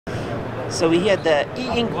So we had the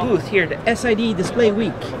e-ink booth here, the SID Display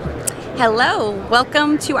Week. Hello,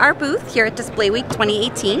 welcome to our booth here at Display Week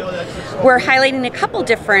 2018. We're highlighting a couple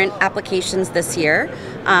different applications this year.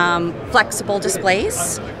 Flexible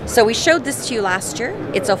displays. So we showed this to you last year.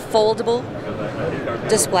 It's a foldable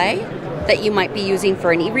display that you might be using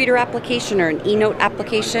for an e-reader application or an eNote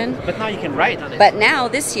application. But now you can write on it. But now,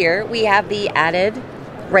 this year, we have the added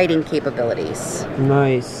writing capabilities.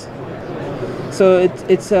 Nice. So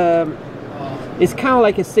it's kind of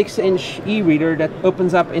like a 6-inch e-reader that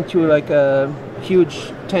opens up into like a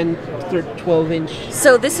huge 10, 12-inch.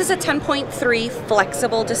 So this is a 10.3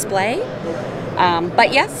 flexible display.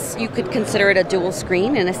 But yes, you could consider it a dual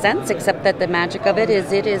screen in a sense, except that the magic of it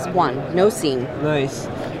is one, no seam. Nice.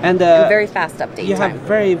 And very fast update time. You have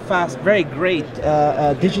very fast, very great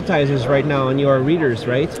digitizers right now on your readers,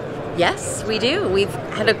 right? Yes, we do. We've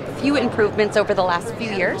had a few improvements over the last few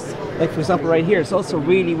years. Like for example, right here, it's also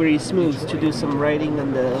really, really smooth to do some writing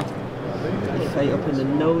on the. If I open the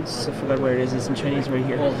notes, I forgot where it is. It's in Chinese right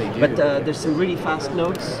here. But there's some really fast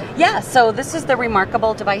notes. Yeah. So this is the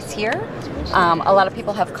remarkable device here. A lot of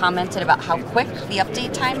people have commented about how quick the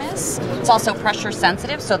update time is. It's also pressure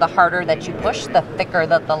sensitive, so the harder that you push, the thicker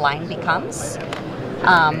that the line becomes.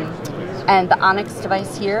 And the Onyx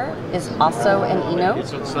device here is also an eNote.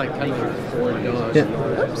 So it's like kind of yeah.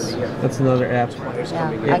 Oops. That's another app.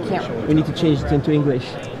 Yeah, I can't. We need to change it into English.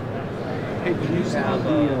 Hey, do you have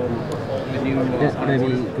the new?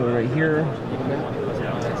 Maybe go right here.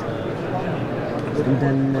 And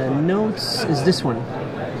then notes is this one.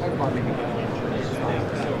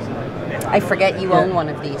 I forget you own one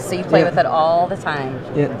of these, so you play with it all the time.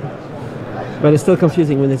 Yeah. But it's still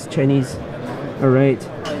confusing when it's Chinese. All right.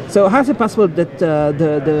 So how is it possible that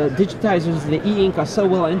the digitizers and the e-ink are so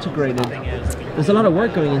well integrated? There's a lot of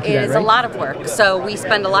work going into that, right? It is a lot of work. So we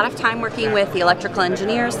spend a lot of time working with the electrical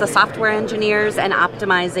engineers, the software engineers, and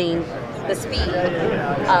optimizing the speed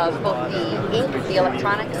of both the ink, the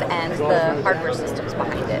electronics, and the hardware systems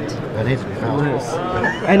behind it. That needs to be found. Nice.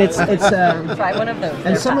 And it's try one of those.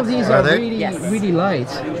 And some of these are really really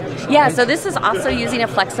light. Yeah. So this is also using a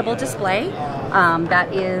flexible display.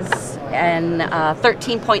 That is an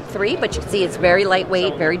 13.3, but you can see it's very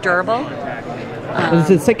lightweight, very durable. It's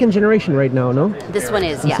the second generation right now, no? This one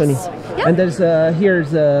is, yes. Sony. Yep. And there's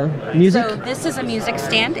here's music. So this is a music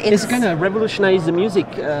stand. It's going to revolutionize the music,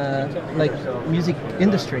 music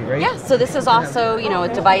industry, right? Yeah. So this is also, a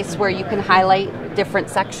device where you can highlight different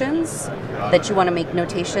sections that you want to make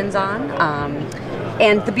notations on.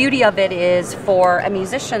 And the beauty of it is for a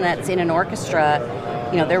musician that's in an orchestra,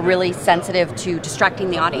 they're really sensitive to distracting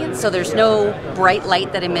the audience, so there's no bright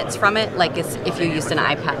light that emits from it, like if you used an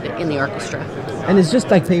iPad in the orchestra. And it's just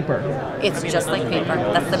like paper. It's just like paper.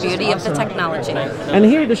 That's the beauty of the technology. And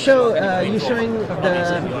here to show, you're showing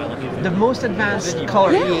the most advanced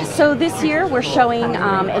color. Yeah, so this year we're showing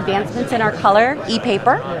advancements in our color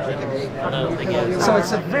e-paper. So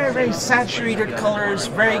it's a very, very saturated colors,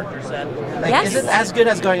 very, is it as good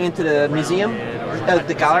as going into the museum,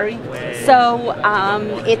 the gallery? So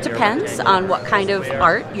it depends on what kind of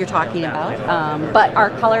art you're talking about, but our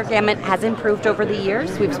color gamut has improved over the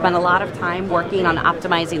years. We've spent a lot of time working on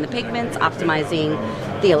optimizing the pigments, optimizing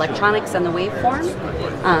the electronics and the waveform.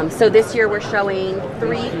 So this year we're showing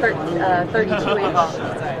 32-inch,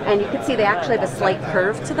 and you can see they actually have a slight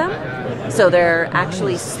curve to them, so they're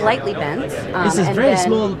actually slightly bent. This is very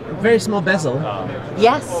small bezel.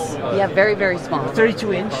 Yes, yeah, very, very small.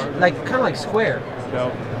 32-inch, kind of like square.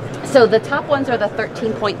 So the top ones are the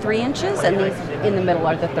 13.3 inches, and these in the middle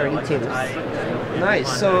are the 32s.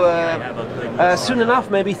 Nice. So soon enough,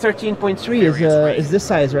 maybe 13.3 is this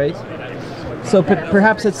size, right? So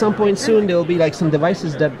perhaps at some point soon there will be some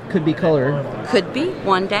devices that could be color. Could be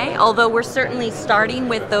one day, although we're certainly starting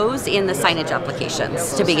with those in the signage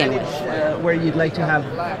applications to begin with. Where you'd like to have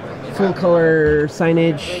full color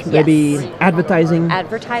signage, maybe advertising.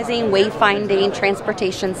 Advertising, wayfinding,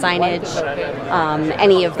 transportation signage,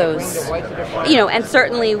 any of those. And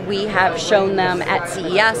certainly we have shown them at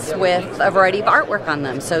CES with a variety of artwork on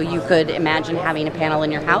them. So you could imagine having a panel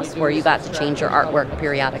in your house where you got to change your artwork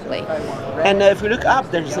periodically. And if we look up,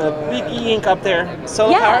 there's a big e-ink up there.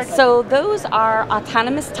 Solar powered? So those are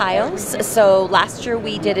autonomous tiles. So last year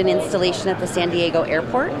we did an installation at the San Diego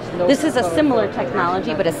airport. This is a similar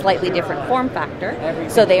technology, but a slightly different form factor.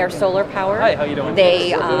 So they are solar powered. Hi, how you doing?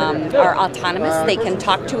 They are autonomous. They can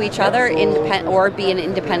talk to each other or be an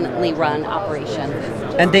independently run operation.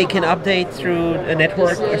 And they can update through a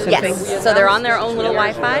network or something? Yes. So they're on their own little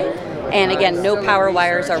Wi-Fi. And again, no power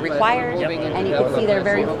wires are required. And you can see they're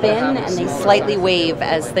very thin and they slightly wave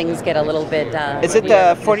as things get a little bit... is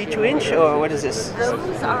it 42 inch or what is this?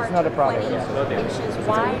 Those are not a problem. 20 inches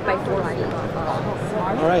wide by 4 feet.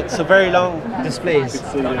 All right, so very long displays.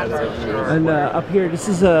 And up here, this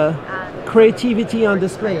is a creativity on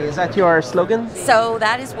display. Is that your slogan? So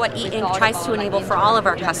that is what e-ink tries to enable for all of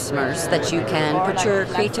our customers, that you can put your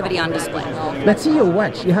creativity on display. Let's see your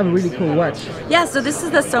watch. You have a really cool watch. Yeah, so this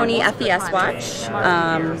is the Sony FES watch.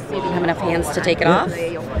 Maybe have enough hands to take it off.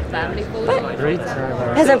 But it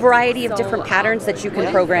has a variety of different patterns that you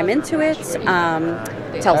can program into it.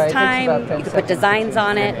 Tells time, you can put designs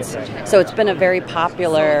on it. So it's been a very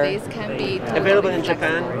popular... Available in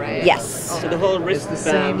Japan? Yes. So the whole wrist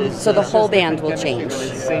band is... So the whole band will change.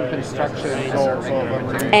 Same construction.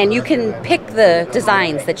 And you can pick the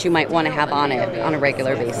designs that you might want to have on it on a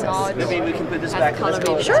regular basis. Maybe we can put this back. Let's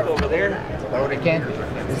go over there. Oh, they can't.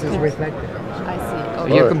 This is reflective. I see. Oh,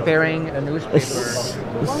 you're comparing a newspaper.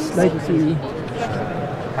 Slightly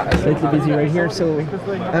busy right here. So,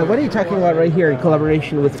 what are you talking about right here in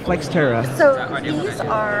collaboration with Flexterra? So these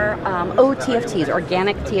are OTFTs,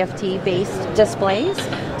 organic TFT-based displays.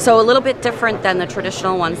 So a little bit different than the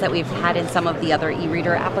traditional ones that we've had in some of the other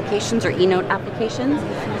e-reader applications or eNote applications.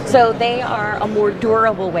 So they are a more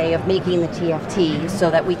durable way of making the TFT so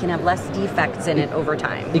that we can have less defects in it over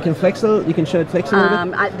time. You can flex it. You can show it flexing a little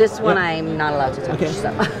bit? This one I'm not allowed to touch. Okay. So.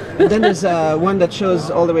 And then there's one that shows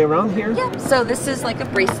all the way around here. Yep. So this is like a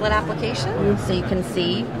bracelet application. So you can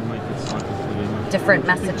see different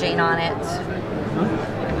messaging on it.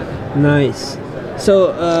 Nice.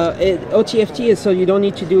 So OTFT is so you don't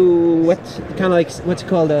need to do what kind of like what's it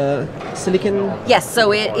called silicon? Yes.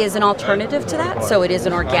 So it is an alternative to that. So it is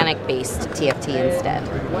an organic-based TFT instead.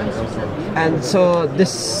 And so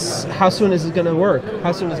this, how soon is it going to work?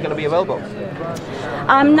 How soon is it going to be available?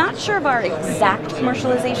 I'm not sure of our exact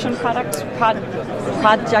commercialization project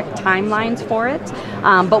timelines for it,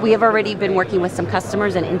 but we have already been working with some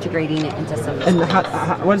customers and integrating it into some. And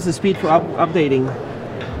what is the speed for updating?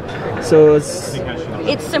 So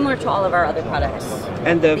it's similar to all of our other products.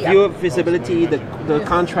 And the view of visibility, the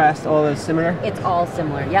contrast, all is similar? It's all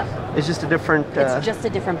similar, yep. It's just a different... it's just a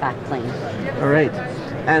different backplane. All right.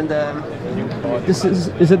 And this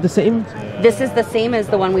is it the same? This is the same as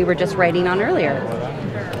the one we were just writing on earlier.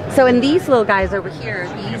 So in these little guys over here,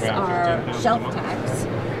 these are shelf tags.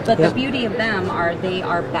 But the beauty of them are they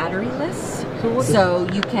are batteryless. So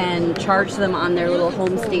you can charge them on their little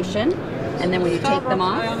home station. And then when you take them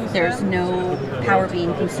off, there's no power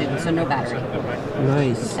being consumed, so no battery.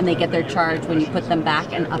 Nice. And they get their charge when you put them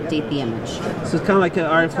back and update the image. So it's kind of like an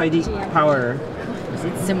RFID power.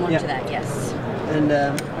 It's similar to that, yes. And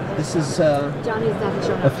this is a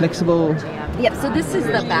flexible... Yep, so this is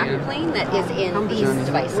the backplane that is in these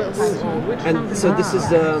devices. And so this is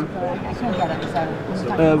the...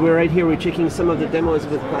 we're right here, we're checking some of the demos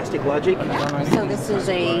with Plastic Logic. So this is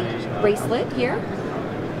a bracelet here.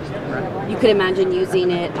 You could imagine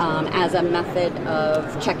using it as a method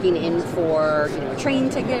of checking in for a train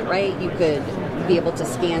ticket, right? You could be able to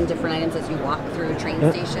scan different items as you walk through a train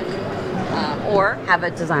station, or have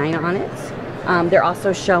a design on it. They're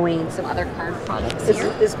also showing some other card products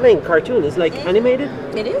here. It's playing cartoon. It's like animated.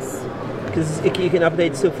 It is. Because you can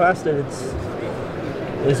update so fast that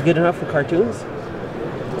it's good enough for cartoons,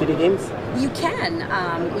 video games. You can.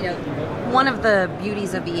 One of the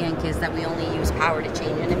beauties of e-ink is that we only use power to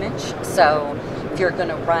change an image. So if you're going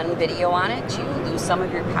to run video on it, you lose some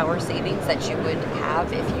of your power savings that you would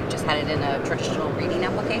have if you just had it in a traditional reading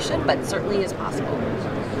application, but certainly is possible.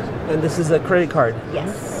 And this is a credit card.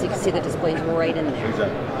 Yes, you can see the displays right in there.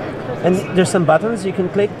 And there's some buttons you can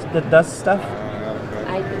click that does stuff?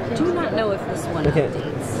 I do not know if this one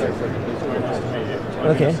updates.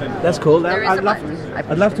 Okay, that's cool.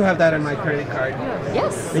 I'd love to have that on my credit card.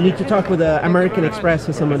 Yes. We need to talk with American Express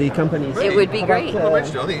or some of the companies. It would be great.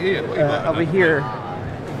 Over here,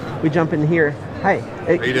 we jump in here. Hi.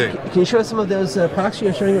 Can you show us some of those products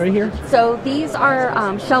you're showing right here? So these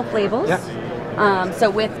are shelf labels. Yeah. So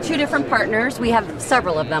with two different partners, we have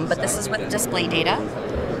several of them, but this is with displaydata,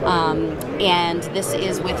 and this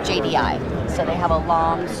is with JDI. So they have a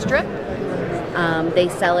long strip. They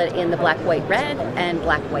sell it in the black, white, red, and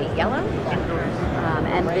black, white, yellow.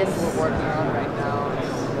 And this we're working on right now.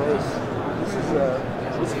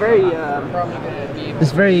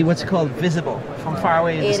 It's very what's it called, visible from far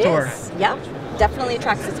away in the store. Yep. definitely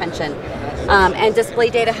attracts attention. And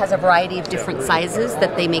displaydata has a variety of different sizes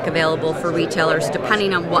that they make available for retailers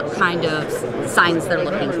depending on what kind of signs they're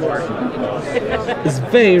looking for. It's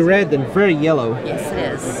very red and very yellow. Yes, it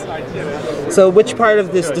is. So which part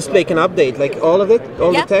of this display can update? Like all of it?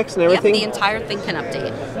 All the text and everything? Yep, the entire thing can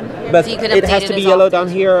update. But so you can it has to be yellow down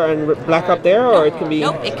here and black up there, or it can be...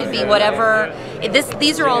 Nope, it could be whatever.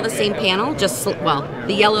 These are all the same panel, just, well,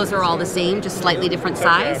 the yellows are all the same, just slightly different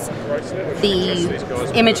size.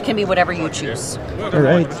 The image can be whatever you choose. All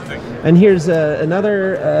right. And here's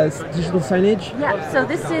another digital signage. Yeah, so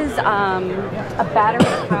this is a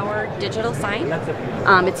battery-powered digital sign.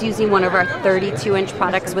 It's using one of our 32-inch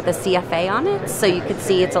products with a CFA on it, so you can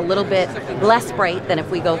see it's a little bit less bright than if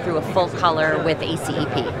we go through a full color with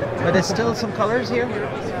ACEP. But there's still some colors here?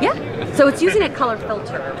 Yeah, so it's using a color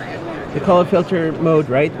filter. The color filter mode,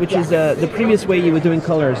 right? Which is the previous way you were doing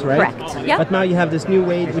colors, right? Correct, yep. But now you have this new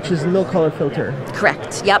way, which is no color filter.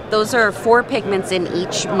 Correct, yep. Those are 4 pigments in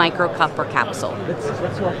each micro cup or capsule.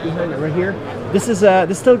 Let's walk behind it right here. This is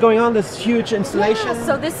still going on, this huge installation? Yeah,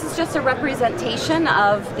 so this is just a representation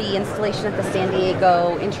of the installation at the San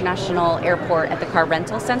Diego International Airport at the Car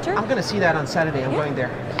Rental Center. I'm going to see that on Saturday. I'm going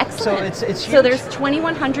there. Excellent. So it's huge. So there's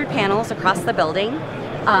 2,100 panels across the building.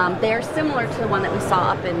 They're similar to the one that we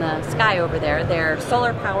saw up in the sky over there. They're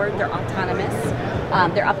solar powered, they're autonomous.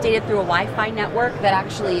 They're updated through a Wi-Fi network that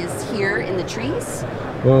actually is here in the trees.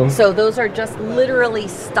 Whoa. So those are just literally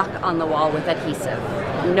stuck on the wall with adhesive.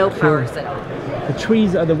 No powers at all. The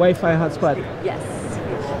trees are the Wi-Fi hotspot. Yes.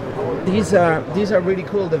 These are really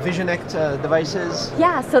cool, the Visionect devices.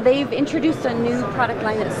 Yeah, so they've introduced a new product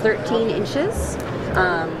line that's 13 inches.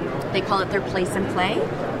 They call it their Place and Play.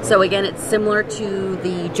 So again, it's similar to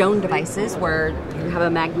the Joan devices where you have a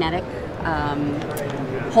magnetic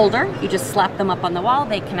holder. You just slap them up on the wall.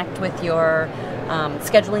 They connect with your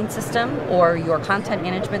scheduling system or your content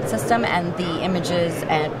management system, and the images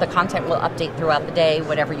and the content will update throughout the day,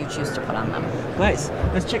 whatever you choose to put on them. Nice.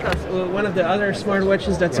 Let's check out one of the other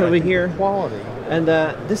smartwatches that's over here. Quality. And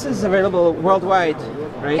this is available worldwide,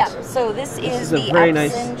 right? Yeah, so this is the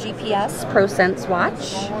Epson GPS ProSense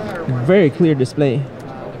watch. Very clear display.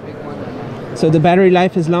 So the battery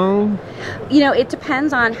life is long? You know, it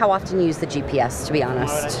depends on how often you use the GPS, to be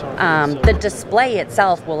honest. The display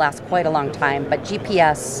itself will last quite a long time, but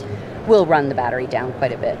GPS will run the battery down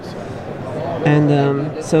quite a bit.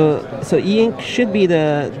 And so e-ink should be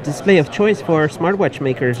the display of choice for smartwatch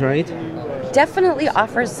makers, right? Definitely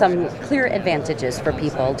offers some clear advantages for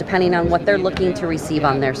people, depending on what they're looking to receive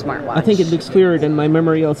on their smartwatch. I think it looks clearer than my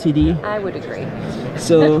memory LCD. I would agree.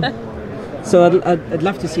 So I'd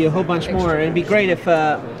love to see a whole bunch more. It'd be great if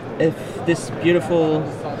this beautiful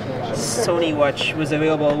Sony watch was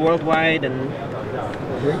available worldwide. And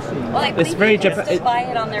well, I believe you can just buy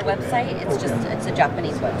it on their website. It's a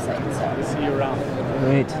Japanese website. So. See you around.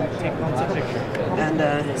 Right.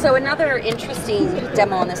 And so another interesting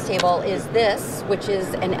demo on this table is this, which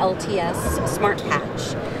is an LTS Smart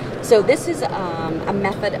Patch. So this is a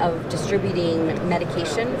method of distributing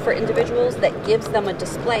medication for individuals that gives them a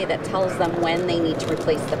display that tells them when they need to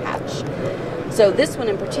replace the patch. So this one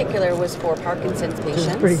in particular was for Parkinson's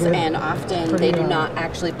patients, and often they do not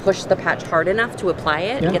actually push the patch hard enough to apply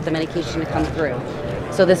it and get the medication to come through.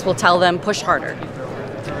 So this will tell them push harder.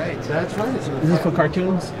 That's right. Is this for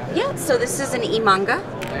cartoons? Yeah, so this is an eManga.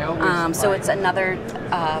 So it's another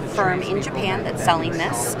firm in Japan that's selling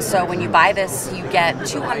this. So when you buy this, you get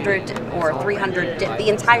 200 or 300, the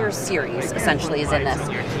entire series essentially is in this.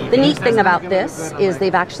 The neat thing about this is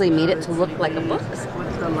they've actually made it to look like a book,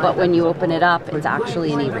 but when you open it up, it's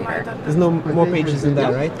actually an e-reader. There's no more pages than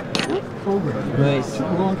that, right? Nice.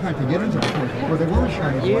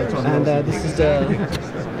 And this is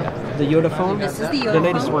the Yotaphone? This is the Yotaphone. The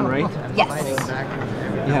latest one, right? Yes.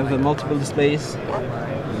 You have multiple displays.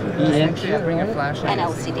 And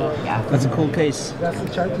LCD, yeah. That's a cool case. That's the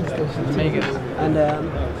charging station. And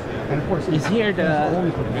of course, is here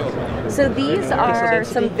the... So these are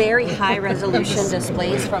some very high resolution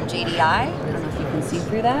displays from JDI. I don't know if you can see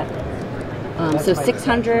through that. So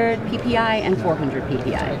 600 PPI and 400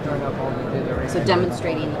 PPI. So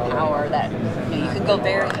demonstrating the power that you can go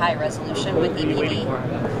very high resolution with EPD.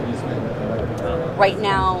 Right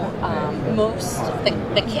now,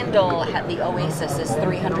 the Kindle, the Oasis is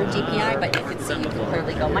 300 DPI, but you can see you can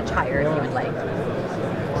clearly go much higher if you would like.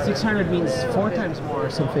 600 means 4 times more or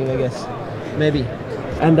something, I guess. Maybe.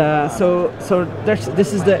 And so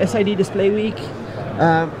this is the SID Display Week.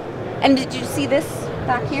 And did you see this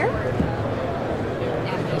back here?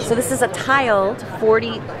 So this is a tiled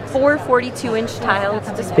 42-inch tiled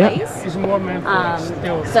displays.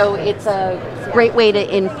 Yeah. So it's a great way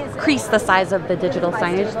to increase the size of the digital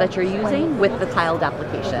signage that you're using with the tiled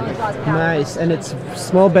application. Nice, and it's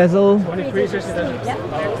small bezel. It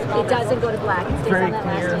doesn't go to black. It stays on that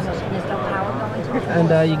last image, and there's no power going to it.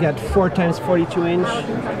 And you got 4x42 inch.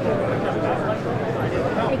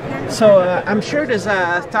 So I'm sure there's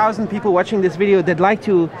 1,000 people watching this video that'd like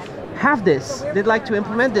to have this. They'd like to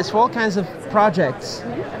implement this for all kinds of projects.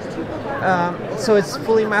 So it's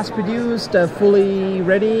fully mass-produced, fully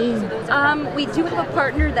ready? We do have a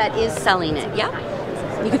partner that is selling it, yeah.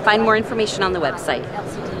 You can find more information on the website.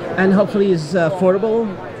 And hopefully it's affordable,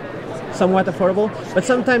 somewhat affordable. But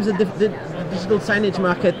sometimes the digital signage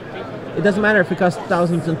market, it doesn't matter if it costs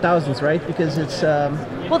thousands and thousands, right? Because it's...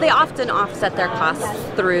 Well, they often offset their costs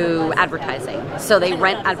through advertising. So they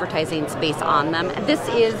rent advertising space on them.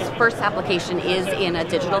 First application is in a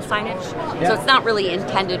digital signage. Yeah. So it's not really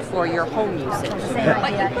intended for your home usage.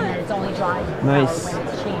 Nice.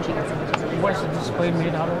 What's the display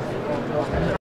made out of?